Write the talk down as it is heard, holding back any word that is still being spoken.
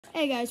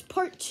Hey guys,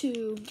 part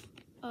 2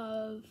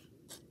 of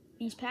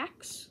these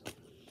packs.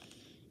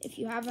 If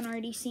you haven't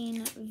already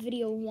seen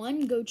video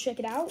 1, go check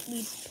it out.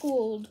 We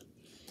pulled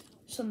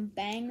some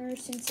banger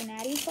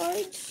Cincinnati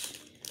cards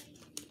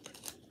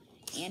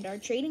and our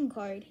trading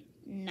card,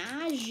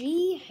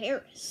 Najee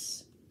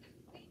Harris,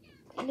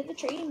 into the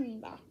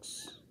trading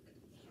box.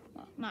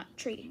 Well, not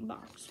trading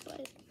box,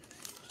 but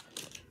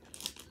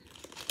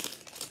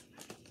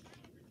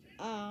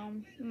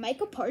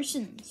Micah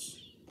Parsons,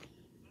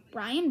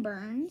 Brian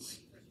Burns,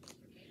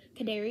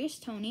 Kadarius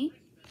Toney,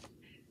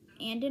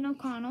 Andon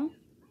O'Connell,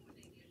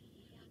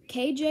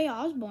 KJ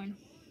Osborne.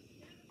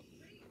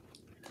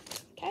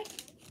 Okay,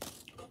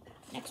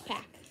 next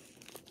pack.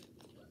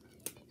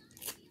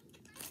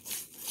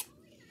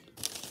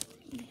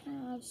 We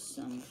have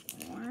some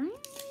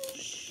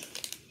orange,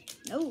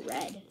 no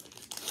red.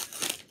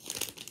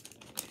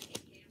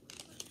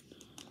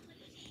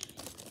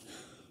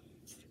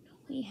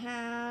 We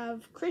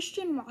have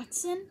Christian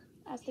Watson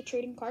as the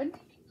trading card.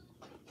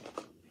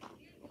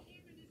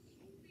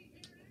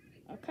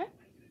 Okay.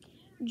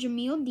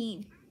 Jamal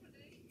Dean,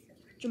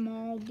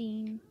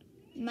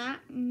 Matt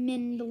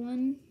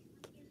Mindlin,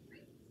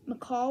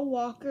 McCall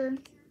Walker,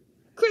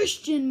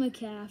 Christian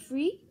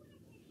McCaffrey,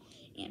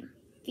 and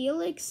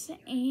Felix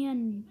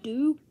and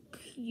Duke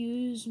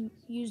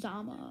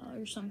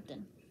Uzama or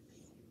something.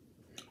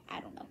 I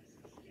don't know.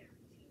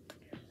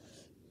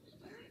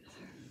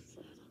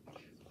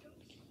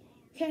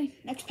 Okay,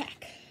 next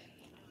pack.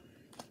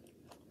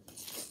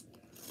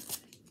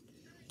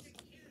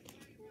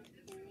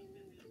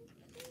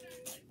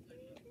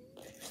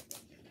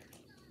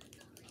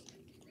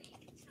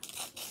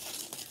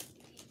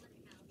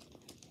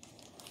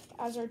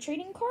 As our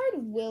trading card,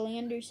 Will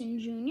Anderson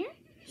Jr.,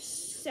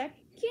 second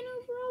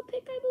overall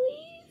pick, I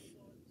believe.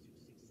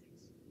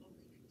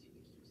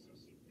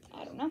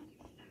 I don't know.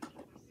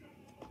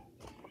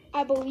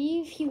 I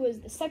believe he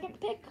was the second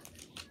pick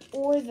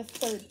or the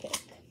third pick.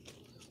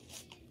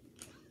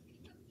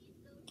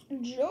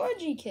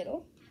 Georgie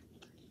Kittle,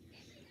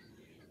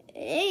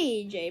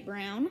 AJ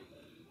Brown.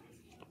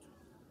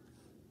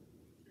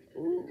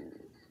 Ooh.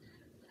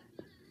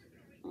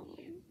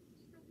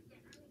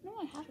 No,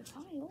 I have a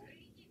pile.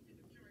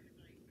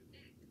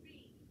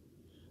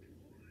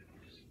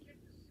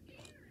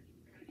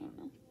 I don't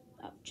know.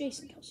 Oh,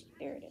 Jason Kelce.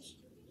 There it is.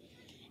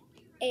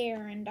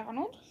 Aaron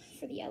Donald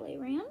for the LA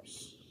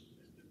Rams.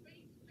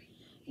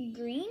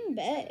 Green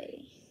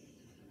Bay.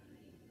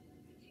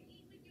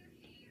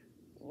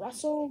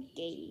 Russell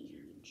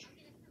Gage.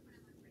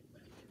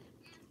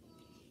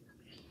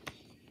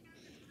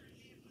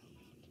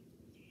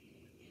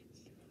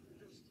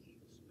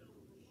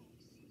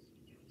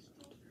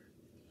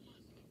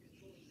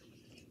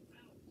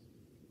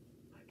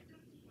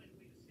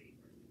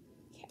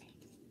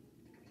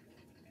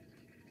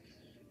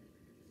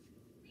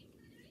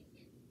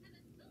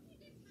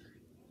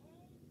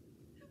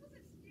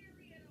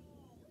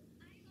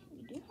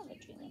 We do have a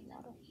Jalen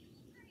Waddle.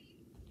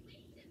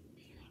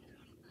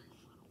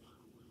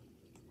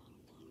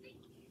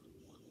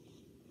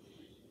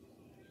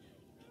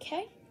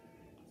 Okay.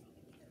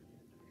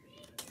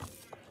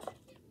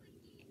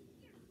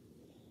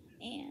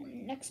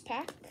 And next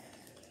pack.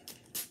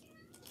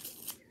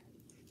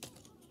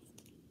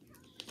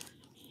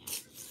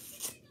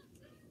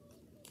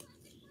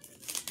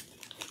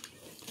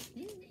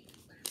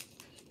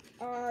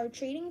 Our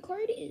trading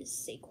card is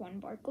Saquon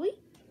Barkley.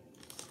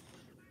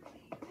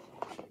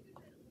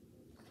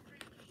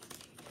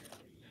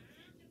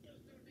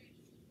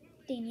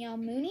 Danielle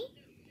Mooney.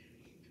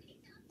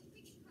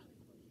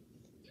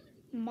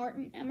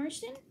 Martin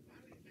Emerson.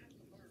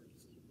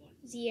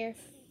 Zaire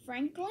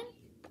Franklin.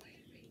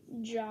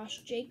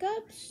 Josh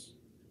Jacobs.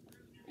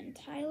 And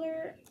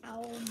Tyler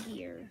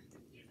Algier.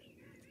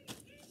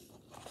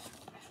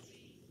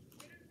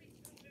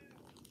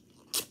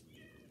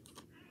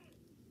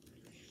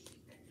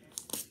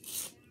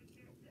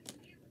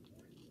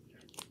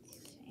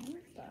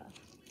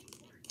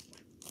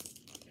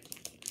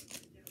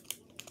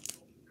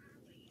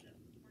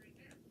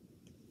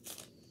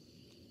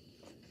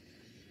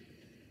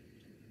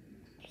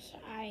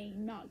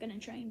 I'm not gonna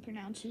try and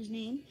pronounce his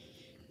name.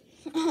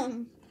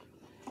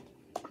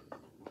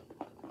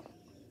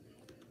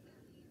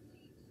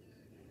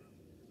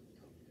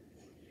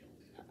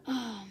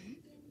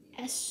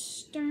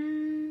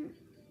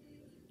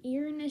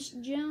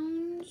 Ernest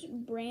Jones,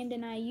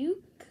 Brandon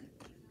Ayuk,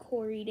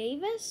 Corey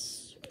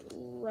Davis,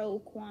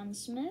 Roquan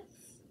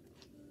Smith,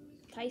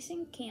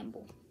 Tyson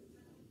Campbell.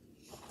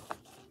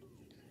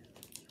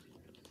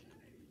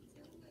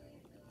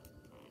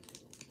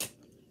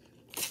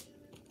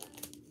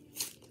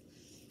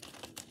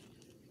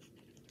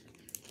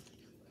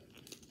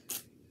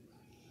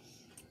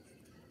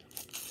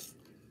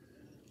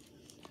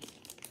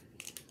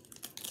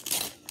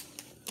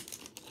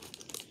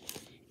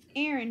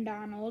 Aaron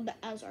Donald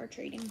as our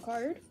trading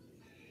card.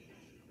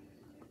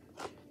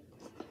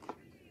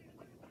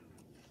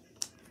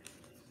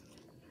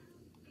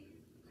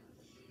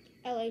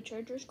 LA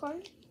Chargers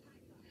card.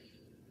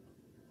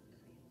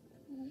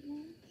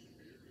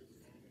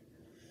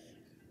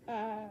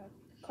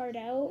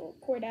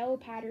 Cordell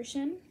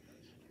Patterson,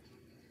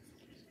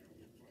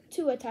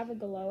 Tua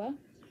Tagovailoa,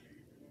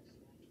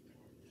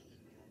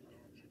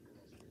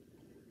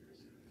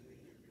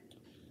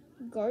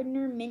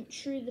 Gardner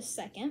Minshew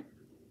II,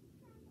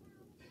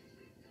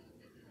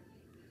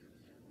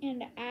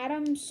 and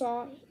Adam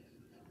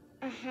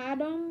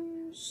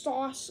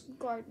Sauce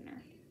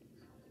Gardner.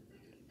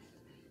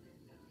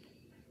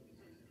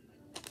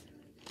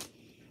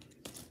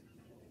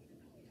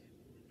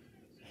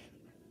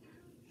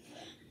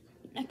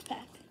 Next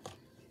pack.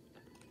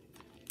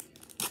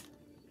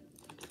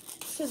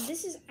 So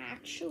this is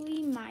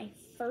actually my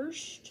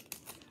first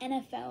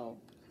NFL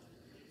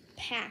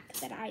pack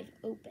that I've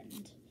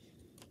opened.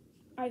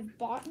 I've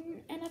bought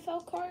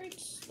NFL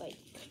cards, like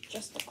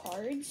just the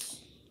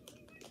cards,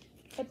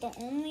 but the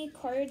only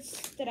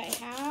cards that I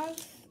have,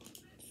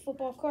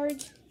 football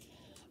cards,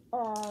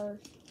 are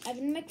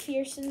Evan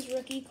McPherson's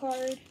rookie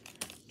card,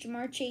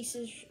 Jamar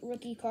Chase's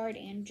rookie card,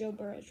 and Joe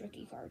Burrow's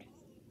rookie card.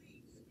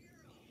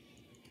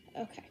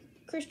 Okay,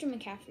 Christian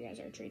McCaffrey has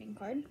our trading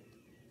card.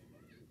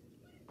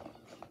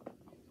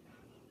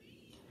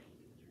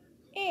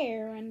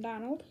 Aaron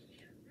Donald.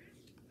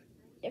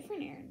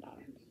 Different Aaron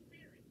Donald.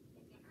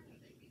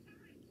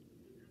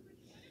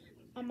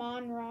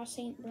 Amon-Ra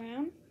St.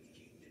 Brown.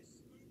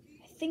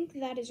 I think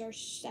that is our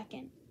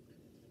second.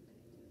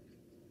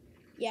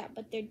 Yeah,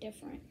 but they're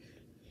different.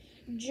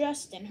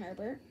 Justin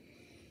Herbert.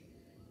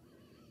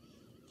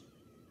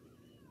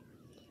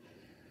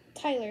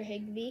 Tyler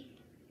Higbee.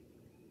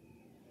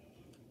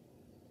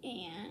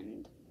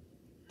 And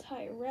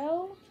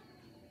Tyrell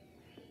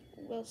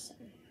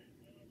Wilson.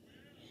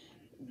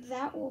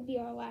 That will be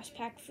our last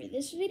pack for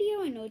this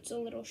video. I know it's a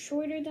little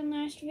shorter than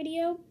last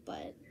video,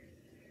 but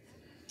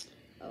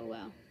oh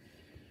well.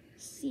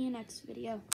 See you next video.